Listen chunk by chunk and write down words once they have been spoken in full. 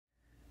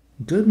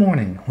Good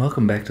morning.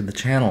 Welcome back to the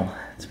channel.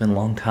 It's been a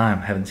long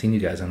time. Haven't seen you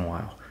guys in a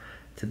while.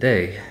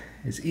 Today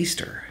is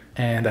Easter,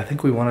 and I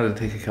think we wanted to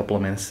take a couple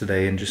of minutes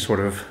today and just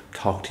sort of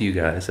talk to you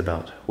guys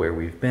about where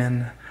we've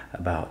been,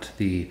 about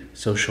the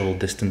social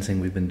distancing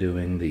we've been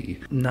doing, the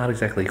not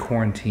exactly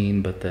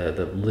quarantine, but the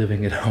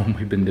living at home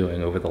we've been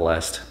doing over the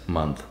last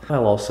month,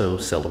 while also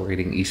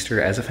celebrating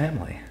Easter as a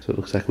family. So it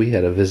looks like we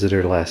had a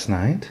visitor last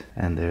night,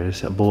 and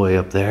there's a boy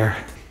up there.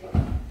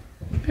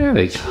 There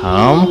they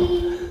come.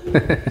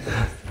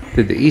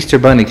 Did the Easter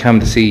Bunny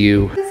come to see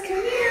you? Do they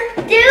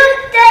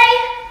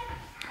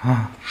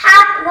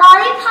have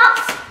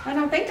lollipops? I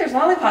don't think there's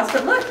lollipops,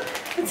 but look,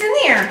 it's in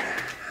there.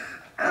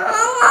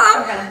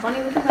 I've got a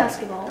bunny with a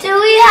basketball. Do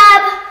we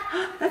have...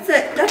 That's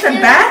a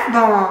bath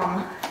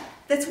bomb.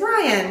 That's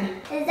Ryan.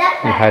 Is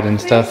that You're hiding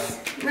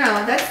stuff?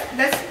 No, that's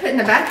put in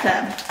the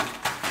bathtub.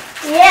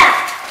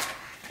 Yeah.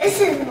 This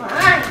is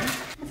mine.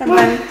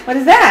 What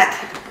is that?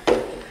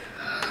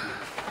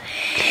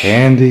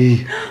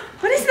 Candy.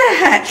 What is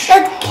that?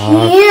 That's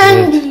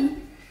candy.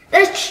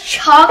 That's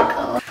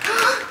chocolate.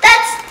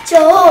 That's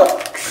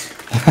jokes.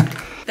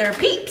 They're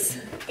Peeps.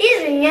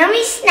 These are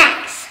yummy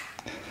snacks.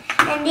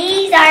 And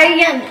these are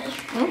yummy.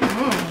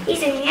 Mm-hmm.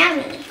 These are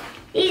yummy.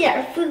 These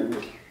are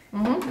food.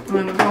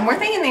 Mm-hmm. One more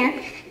thing in there.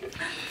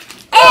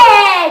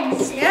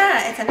 Eggs.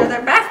 Yeah, it's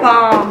another bath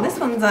bomb. This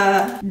one's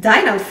a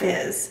Dino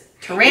Fizz.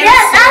 Tyrannosaurus.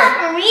 Yeah, that's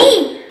for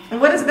me. And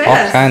what is this?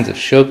 All kinds of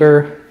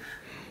sugar.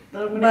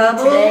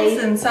 Bubbles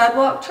and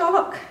sidewalk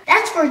chalk.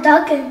 That's for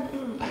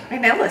Duncan.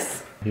 And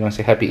Ellis. You want to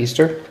say Happy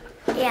Easter?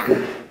 Yeah.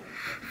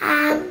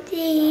 Happy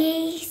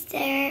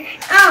Easter.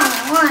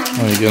 Oh,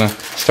 Are you going to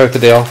start the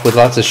day off with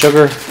lots of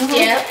sugar?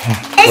 Yep.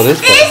 What is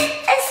that?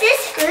 Is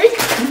this food?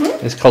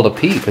 It's called a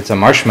peep. It's a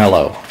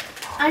marshmallow.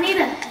 I need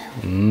a...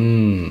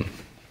 Mmm.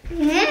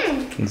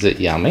 Is it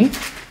yummy?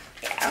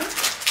 Yeah.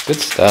 Good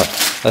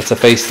stuff. That's a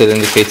face that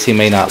indicates he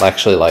may not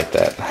actually like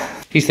that.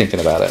 He's thinking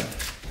about it.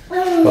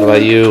 What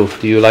about you?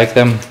 Do you like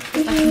them?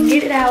 I can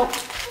get it out.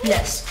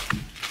 Yes.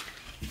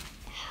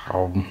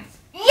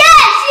 Yes,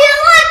 you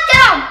like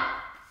them!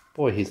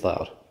 Boy, he's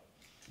loud.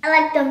 I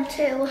like them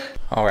too.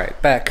 All right,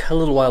 back a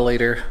little while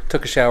later.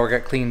 Took a shower,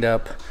 got cleaned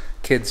up.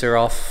 Kids are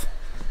off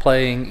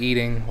playing,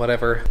 eating,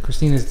 whatever.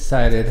 Christina's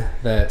decided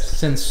that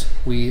since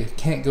we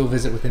can't go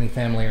visit with any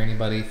family or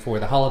anybody for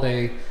the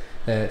holiday,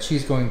 that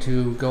she's going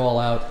to go all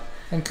out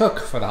and cook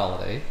for the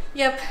holiday.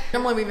 Yep.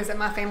 Normally we visit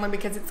my family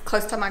because it's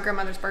close to my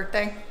grandmother's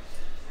birthday.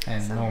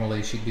 And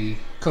normally she'd be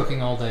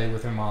cooking all day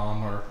with her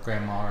mom or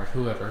grandma or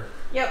whoever.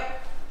 Yep.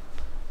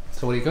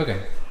 So what are you cooking?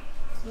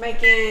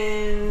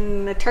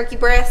 Making a turkey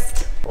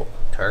breast. Oh,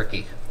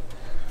 turkey.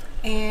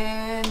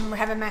 And we're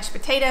having mashed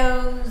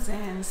potatoes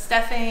and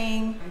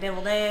stuffing and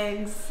deviled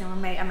eggs. And I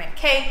made a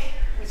cake,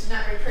 which is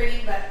not very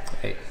pretty, but...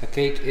 Hey, a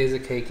cake is a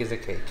cake is a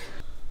cake.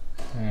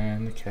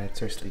 And the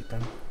cats are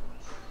sleeping.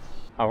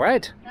 All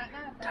right,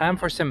 time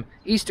for some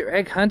Easter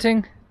egg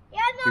hunting. Yeah,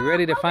 You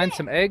ready to find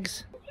some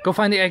eggs? Go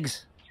find the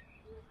eggs.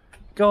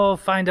 Go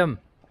find them.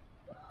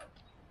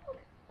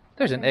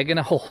 There's an egg in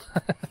a hole.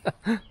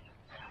 Yay.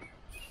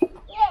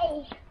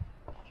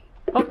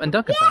 Oh, and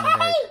Duncan found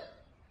an egg.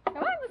 Come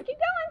on, let's keep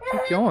going.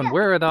 Keep going.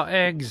 Where are the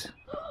eggs?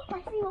 I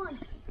see one.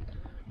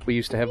 We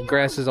used to have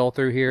grasses all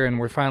through here, and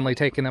we're finally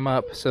taking them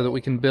up so that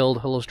we can build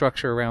a little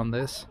structure around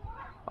this.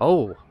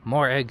 Oh,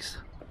 more eggs.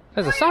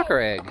 There's a soccer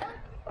egg.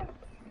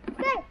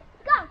 Okay,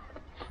 go.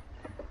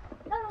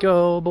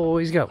 Go,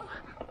 boys, go.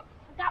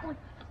 Got one.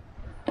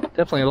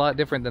 Definitely a lot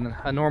different than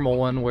a normal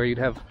one where you'd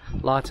have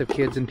lots of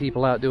kids and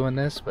people out doing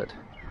this, but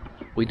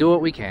we do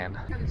what we can.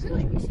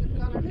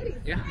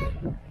 Yeah.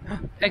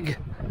 Egg.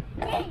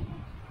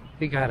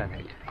 He got an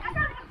egg.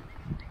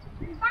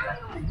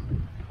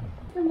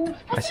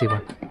 I see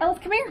one. Ellis,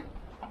 come here.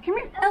 Come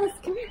here, Ellis,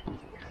 come here.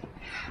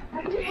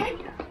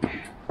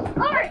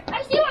 Alright,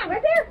 I see one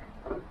right there.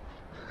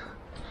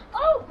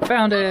 Oh!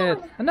 Found it!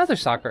 Another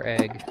soccer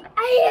egg.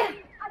 I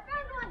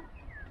found one.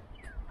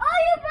 Oh,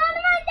 you found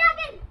one,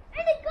 Duncan!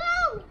 Where'd it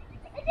go?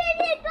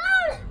 There it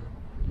goes!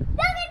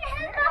 Duncan,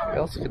 help! Where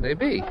else could they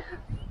be?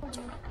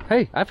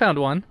 Hey, I found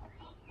one.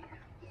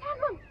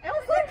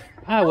 Ellis, look!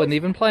 I wasn't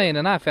even playing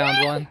and I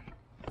found one.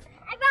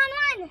 I found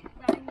one!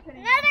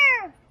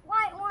 Another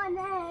white one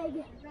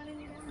egg.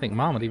 I think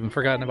Mom had even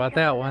forgotten about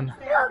that one.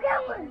 Look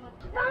at one!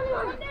 Found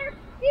one!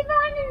 We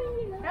found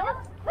it!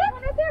 Ellis, one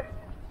right there!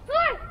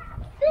 Look!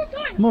 This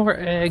one! More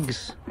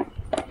eggs.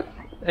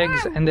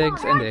 Eggs and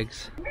eggs and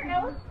eggs. Here,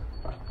 Ellis.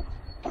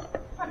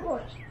 Front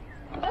porch.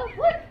 Ellis,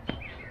 look!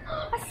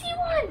 I see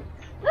one!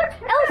 Look,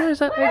 Ellis! There's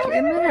that egg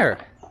in there.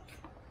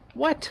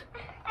 What?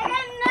 I got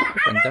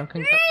And another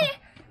Duncan got three!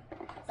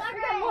 I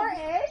got more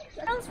eggs.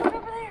 Ellis, one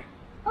over there.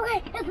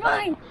 Okay, it's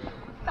mine.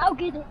 I'll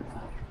get it.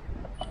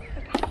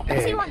 I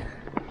see Egg. one.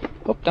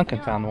 Oh, Duncan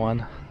found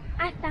one.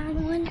 I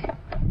found one. Is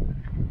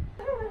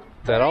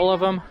that all of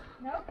them?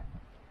 Nope.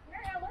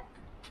 Here, Ellis.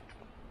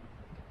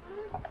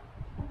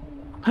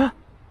 Huh?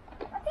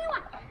 I see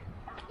one.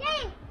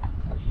 Yay!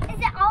 Is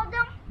it all of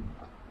them?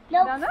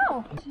 Nope. I don't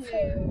know.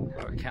 2,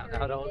 We're counting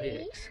out all the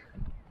eggs.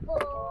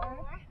 4,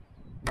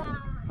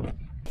 5.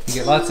 You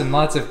get lots and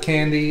lots of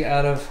candy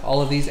out of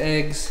all of these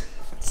eggs.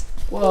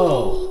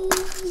 Whoa.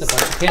 It's a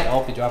bunch of candy.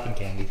 I'll be dropping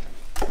candy.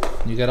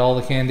 You got all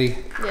the candy?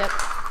 Yep.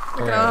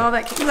 Look at all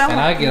that candy. And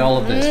I get all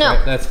of this, No.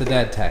 right? That's the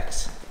dad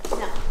tax.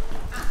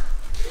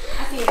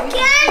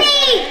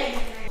 Candy!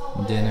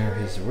 Dinner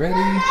is ready.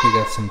 We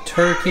got some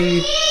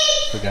turkey.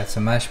 We got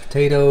some mashed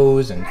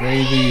potatoes and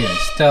gravy and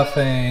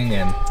stuffing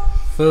and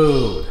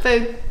food.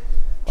 Food.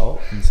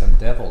 Oh, and some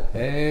deviled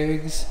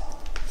eggs,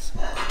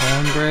 some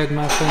cornbread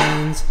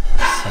muffins,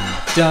 some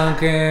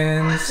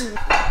Dunkins.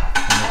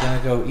 And we're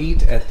gonna go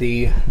eat at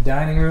the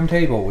dining room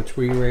table, which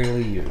we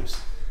rarely use.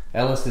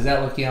 Ellis, does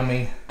that look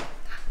yummy?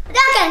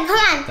 Duncan, come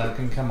on.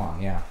 Duncan, come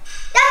on, yeah.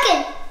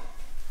 Duncan!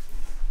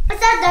 Is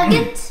that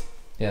Duncan's?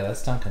 Yeah,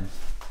 that's Duncan's.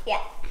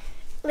 Yeah.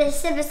 But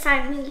sit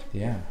beside me.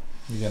 Yeah.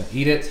 You're gonna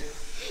eat it.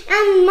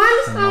 And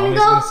Mom's And gonna Mommy's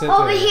gonna go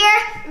over sit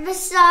there. here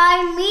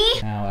beside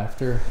me. Now,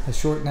 after a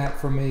short nap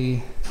for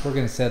me, we're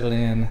gonna settle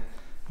in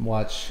and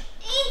watch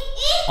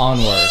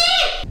Onward.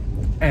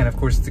 And of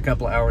course, it's a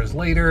couple of hours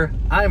later.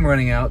 I'm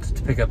running out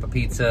to pick up a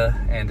pizza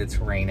and it's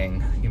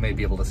raining. You may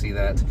be able to see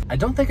that. I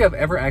don't think I've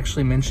ever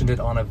actually mentioned it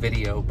on a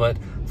video, but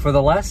for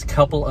the last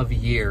couple of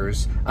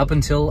years, up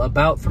until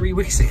about 3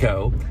 weeks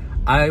ago,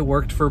 I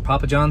worked for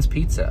Papa John's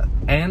Pizza.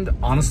 And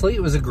honestly,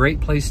 it was a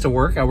great place to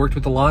work. I worked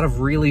with a lot of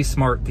really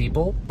smart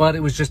people, but it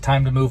was just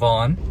time to move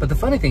on. But the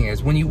funny thing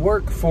is, when you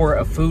work for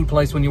a food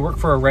place, when you work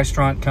for a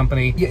restaurant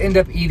company, you end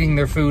up eating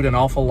their food an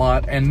awful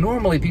lot. And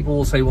normally people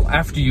will say, well,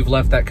 after you've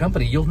left that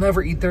company, you'll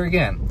never eat there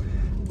again.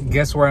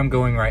 Guess where I'm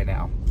going right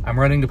now? I'm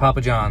running to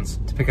Papa John's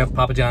to pick up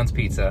Papa John's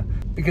Pizza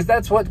because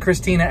that's what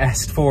Christina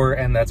asked for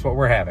and that's what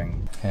we're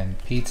having. And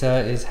pizza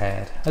is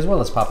had, as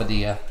well as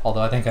papadilla,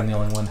 although I think I'm the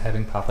only one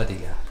having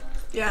papadilla.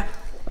 Yeah.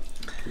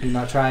 You're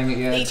not trying it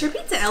yet? Eat your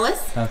pizza,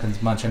 Ellis. Duncan's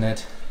munching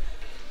it.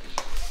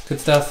 Good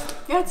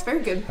stuff. Yeah, it's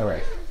very good. All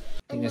right.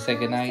 You gonna say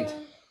goodnight?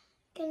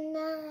 Good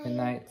night. Good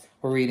night.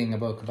 We're reading a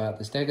book about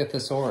the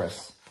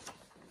Stegosaurus.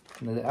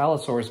 The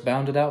Allosaurus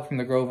bounded out from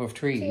the grove of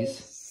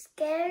trees.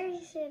 Scary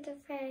to the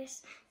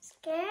first.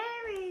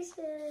 Scary to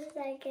the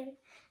second.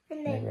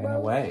 And They ran both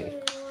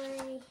away. ran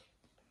away.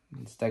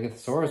 The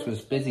Stegosaurus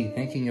was busy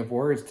thinking of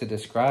words to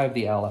describe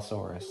the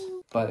Allosaurus.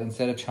 But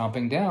instead of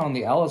chomping down,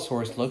 the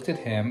Allosaurus looked at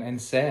him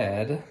and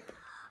said,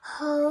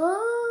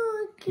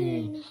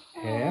 Hulking.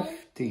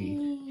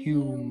 hefty,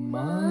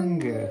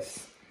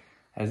 humongous.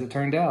 As it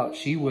turned out,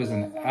 she was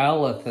an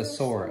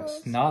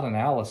Allosaurus, not an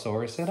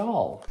Allosaurus at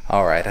all.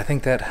 All right, I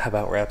think that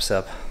about wraps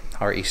up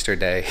our Easter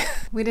day.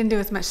 We didn't do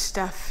as much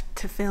stuff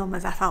to film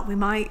as I thought we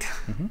might.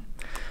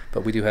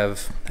 But we do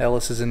have,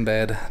 Ellis is in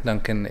bed,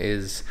 Duncan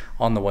is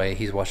on the way.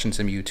 He's watching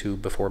some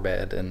YouTube before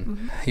bed,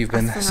 and you've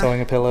been sewing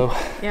a pillow.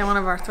 Yeah, one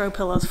of our throw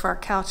pillows for our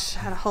couch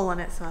had a hole in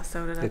it, so I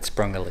sewed it up. It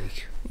sprung a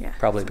leak. Yeah.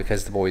 Probably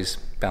because the boys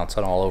bounced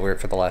on all over it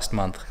for the last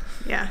month.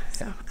 Yeah,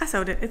 so I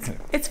sewed it.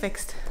 It's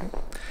fixed.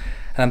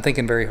 And I'm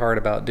thinking very hard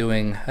about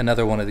doing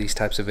another one of these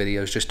types of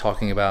videos, just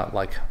talking about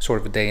like sort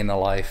of a day in the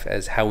life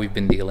as how we've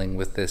been dealing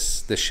with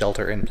this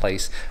shelter in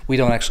place. We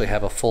don't actually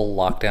have a full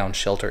lockdown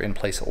shelter in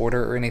place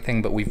order or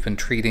anything, but we've been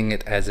treating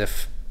it as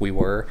if we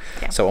were.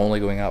 Yeah. So only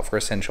going out for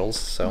essentials.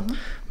 So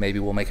maybe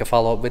we'll make a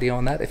follow-up video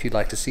on that if you'd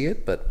like to see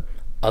it. But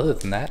other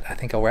than that, I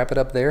think I'll wrap it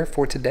up there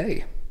for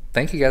today.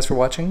 Thank you guys for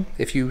watching.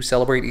 If you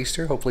celebrate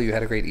Easter, hopefully you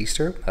had a great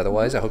Easter.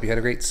 Otherwise, I hope you had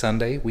a great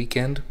Sunday,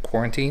 weekend,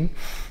 quarantine.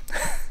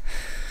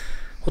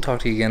 We'll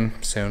talk to you again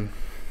soon.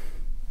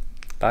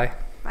 Bye.